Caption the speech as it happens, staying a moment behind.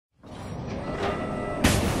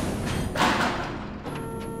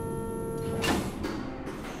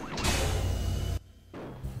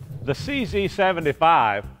The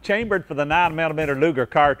CZ75, chambered for the 9mm Luger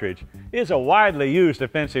cartridge, is a widely used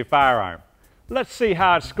offensive firearm. Let's see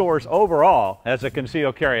how it scores overall as a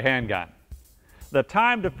concealed carry handgun. The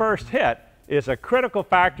time to first hit is a critical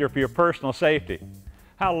factor for your personal safety.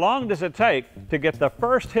 How long does it take to get the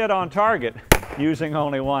first hit on target using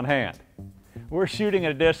only one hand? We're shooting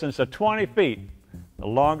at a distance of 20 feet. The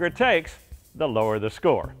longer it takes, the lower the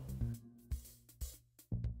score.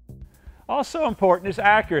 Also important is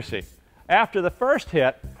accuracy. After the first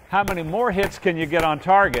hit, how many more hits can you get on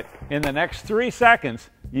target in the next 3 seconds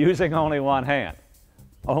using only one hand?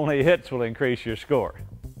 Only hits will increase your score.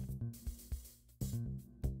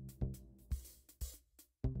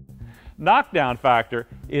 Knockdown factor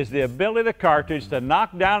is the ability of the cartridge to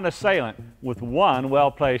knock down an assailant with one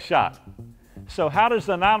well-placed shot. So how does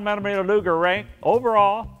the 9mm Luger rank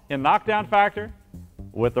overall in knockdown factor?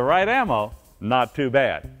 With the right ammo, not too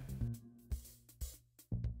bad.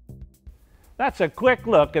 That's a quick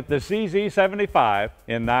look at the CZ75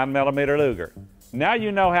 in 9mm Luger. Now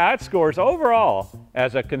you know how it scores overall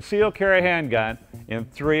as a concealed carry handgun in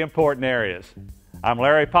 3 important areas. I'm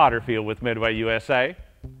Larry Potterfield with MidwayUSA,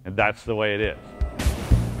 and that's the way it is.